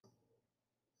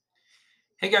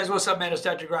Hey guys, what's up, man? It's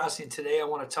Dr. Grassi. Today I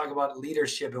want to talk about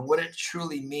leadership and what it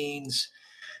truly means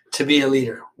to be a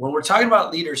leader. When we're talking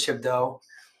about leadership, though,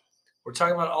 we're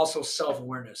talking about also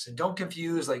self-awareness. And don't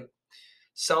confuse like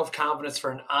self-confidence for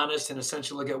an honest and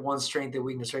essential look at one's strength and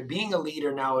weakness, right? Being a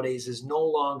leader nowadays is no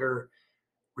longer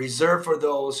reserved for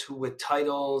those who with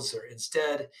titles, or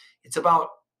instead, it's about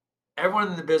everyone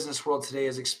in the business world today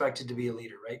is expected to be a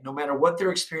leader, right? No matter what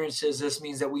their experience is, this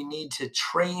means that we need to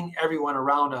train everyone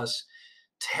around us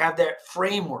to have that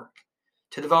framework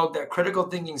to develop that critical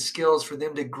thinking skills for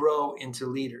them to grow into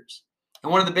leaders.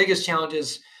 And one of the biggest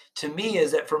challenges to me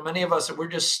is that for many of us, we're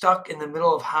just stuck in the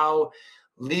middle of how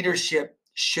leadership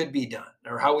should be done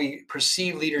or how we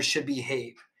perceive leaders should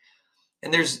behave.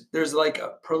 And there's like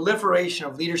a proliferation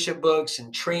of leadership books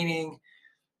and training,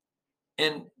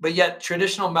 and but yet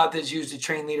traditional methods used to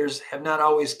train leaders have not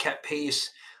always kept pace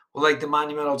with like the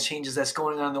monumental changes that's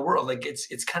going on in the world. Like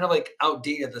it's kind of like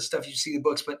outdated, the stuff you see in the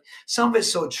books, but some of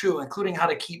it's so true, including how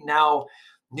to keep now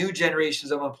new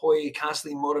generations of employee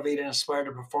constantly motivated and inspired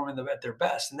to perform at their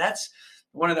best. And that's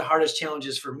one of the hardest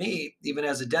challenges for me, even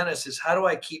as a dentist, is how do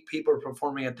I keep people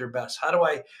performing at their best? How do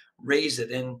I raise it?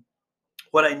 And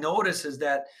what I notice is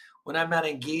that when I'm not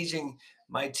engaging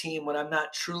my team, when I'm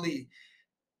not truly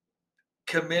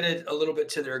committed a little bit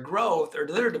to their growth or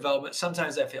to their development,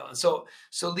 sometimes I fail. And so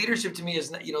leadership to me is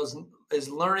not, is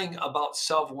learning about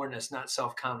self-awareness, not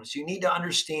self-confidence. You need to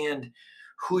understand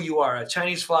who you are. A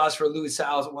Chinese philosopher, Louis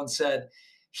Sao, once said,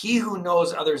 "He who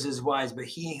knows others is wise, but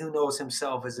he who knows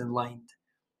himself is enlightened."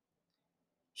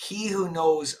 He who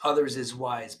knows others is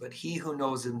wise, but he who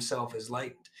knows himself is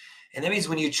enlightened. And that means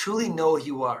when you truly know who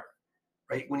you are,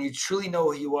 right? When you truly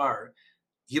know who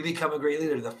you become a great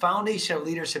leader. The foundation of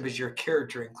leadership is your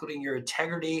character, including your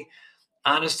integrity,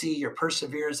 honesty, your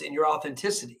perseverance, and your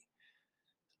authenticity.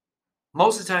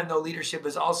 Most of the time, though, leadership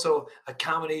is also a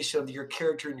combination of your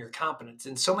character and your competence.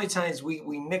 And so many times we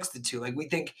mix the two. Like we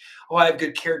think, oh, I have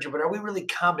good character, but are we really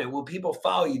competent? Will people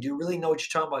follow you? Do you really know what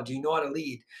you're talking about? Do you know how to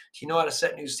lead? Do you know how to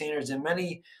set new standards? And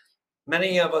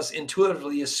many of us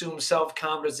intuitively assume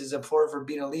self-confidence is important for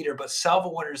being a leader, but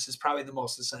self-awareness is probably the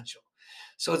most essential.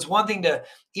 So it's one thing to,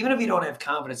 even if you don't have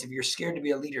confidence, if you're scared to be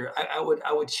a leader, I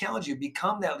would challenge you,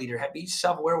 become that leader. Be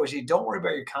self-aware with you. Don't worry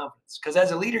about your confidence. Because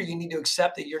as a leader, you need to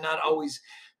accept that you're not always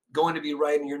going to be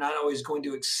right and you're not always going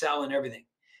to excel in everything.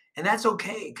 And that's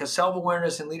okay, because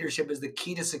self-awareness and leadership is the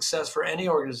key to success for any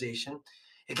organization.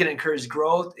 It can encourage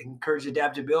growth, it can encourage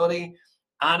adaptability,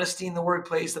 honesty in the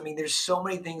workplace. I mean, there's so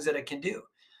many things that it can do.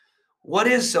 What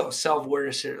is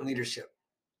self-awareness and leadership?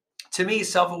 To me,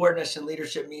 self-awareness and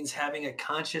leadership means having a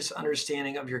conscious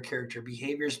understanding of your character,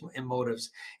 behaviors, and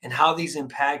motives, and how these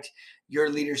impact your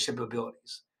leadership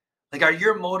abilities. Like, are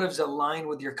your motives aligned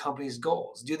with your company's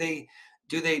goals? Do they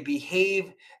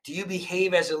behave? Do you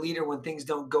behave as a leader when things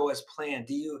don't go as planned?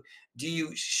 Do you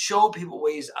show people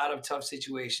ways out of tough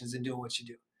situations and doing what you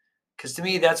do? Because to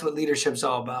me, that's what leadership's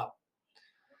all about.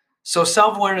 So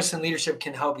self-awareness and leadership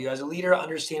can help you as a leader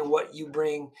understand what you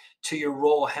bring to your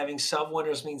role. Having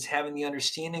self-awareness means having the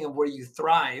understanding of where you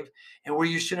thrive and where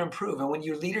you should improve. And when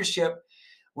your leadership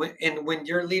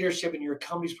and your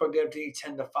company's productivity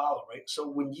tend to follow, right? So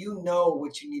when you know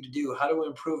what you need to do, how to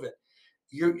improve it,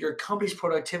 your company's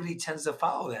productivity tends to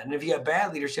follow that. And if you have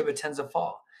bad leadership, it tends to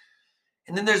fall.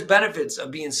 And then there's benefits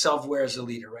of being self-aware as a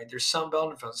leader, right? There's some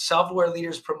benefits. Self-aware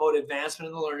leaders promote advancement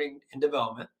in the learning and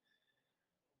development.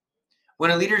 When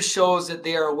a leader shows that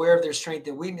they are aware of their strengths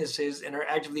and weaknesses and are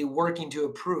actively working to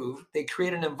improve, they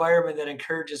create an environment that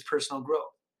encourages personal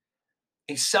growth.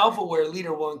 A self aware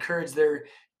leader will encourage their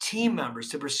team members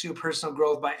to pursue personal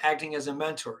growth by acting as a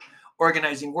mentor,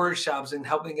 organizing workshops, and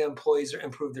helping employees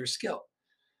improve their skill.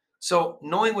 So,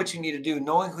 knowing what you need to do,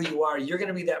 knowing who you are, you're going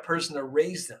to be that person to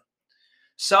raise them.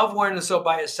 Self awareness, so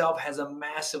by itself, has a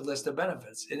massive list of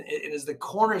benefits. It is the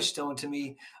cornerstone to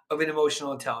me of an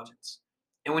emotional intelligence.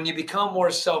 And when you become more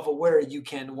self aware, you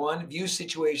can, one, view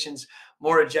situations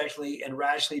more objectively and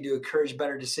rationally to encourage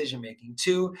better decision making.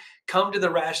 Two, come to the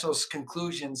rational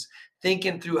conclusions,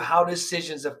 thinking through how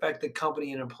decisions affect the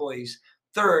company and employees.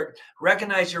 Third,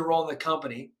 recognize your role in the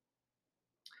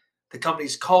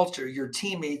company's culture, your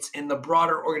teammates, and the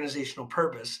broader organizational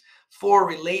purpose. Four,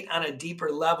 relate on a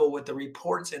deeper level with the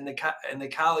reports and the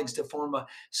colleagues to form a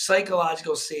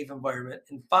psychological safe environment.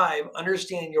 And five,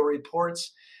 understand your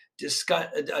reports, discuss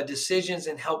decisions,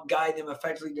 and help guide them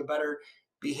effectively to better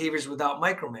behaviors without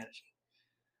micromanaging.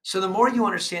 So the more you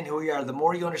understand who you are, the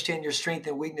more you understand your strength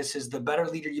and weaknesses, the better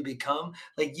leader you become.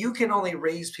 Like you can only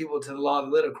raise people to the law of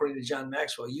the little, according to John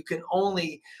Maxwell. You can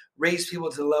only raise people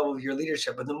to the level of your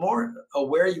leadership. But the more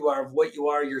aware you are of what you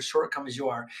are, your shortcomings you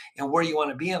are, and where you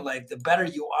want to be in life, the better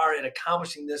you are at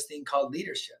accomplishing this thing called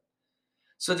leadership.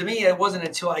 So to me, it wasn't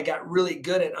until I got really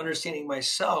good at understanding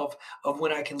myself of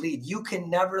when I can lead. You can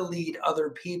never lead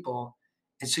other people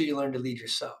until you learn to lead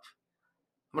yourself.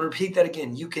 I'm going to repeat that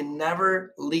again. You can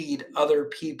never lead other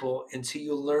people until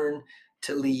you learn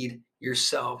to lead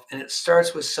yourself. And it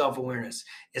starts with self awareness,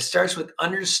 it starts with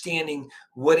understanding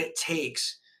what it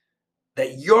takes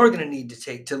that you're going to need to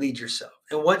take to lead yourself.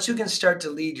 And once you can start to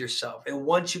lead yourself, and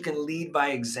once you can lead by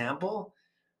example,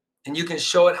 and you can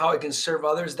show it how it can serve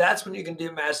others, that's when you can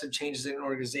do massive changes in an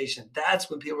organization. That's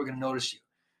when people are going to notice you.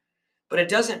 But it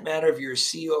doesn't matter if you're a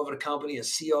CEO of a company, a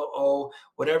COO,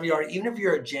 whatever you are, even if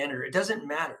you're a janitor, it doesn't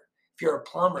matter. If you're a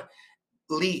plumber,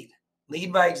 lead.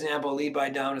 Lead by example, lead by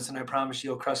dominance, and I promise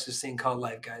you'll crush this thing called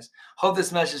life, guys. Hope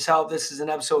this message helped. This is an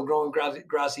episode of Growing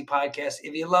Grassi podcast.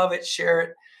 If you love it, share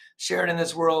it. Share it in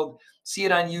this world. See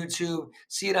it on YouTube.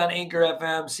 See it on Anchor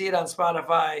FM. See it on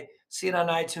Spotify. See it on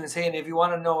iTunes. Hey, and if you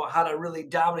want to know how to really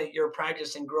dominate your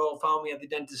practice and grow, follow me at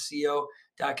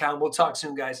thedentistceo.com. We'll talk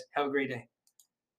soon, guys. Have a great day.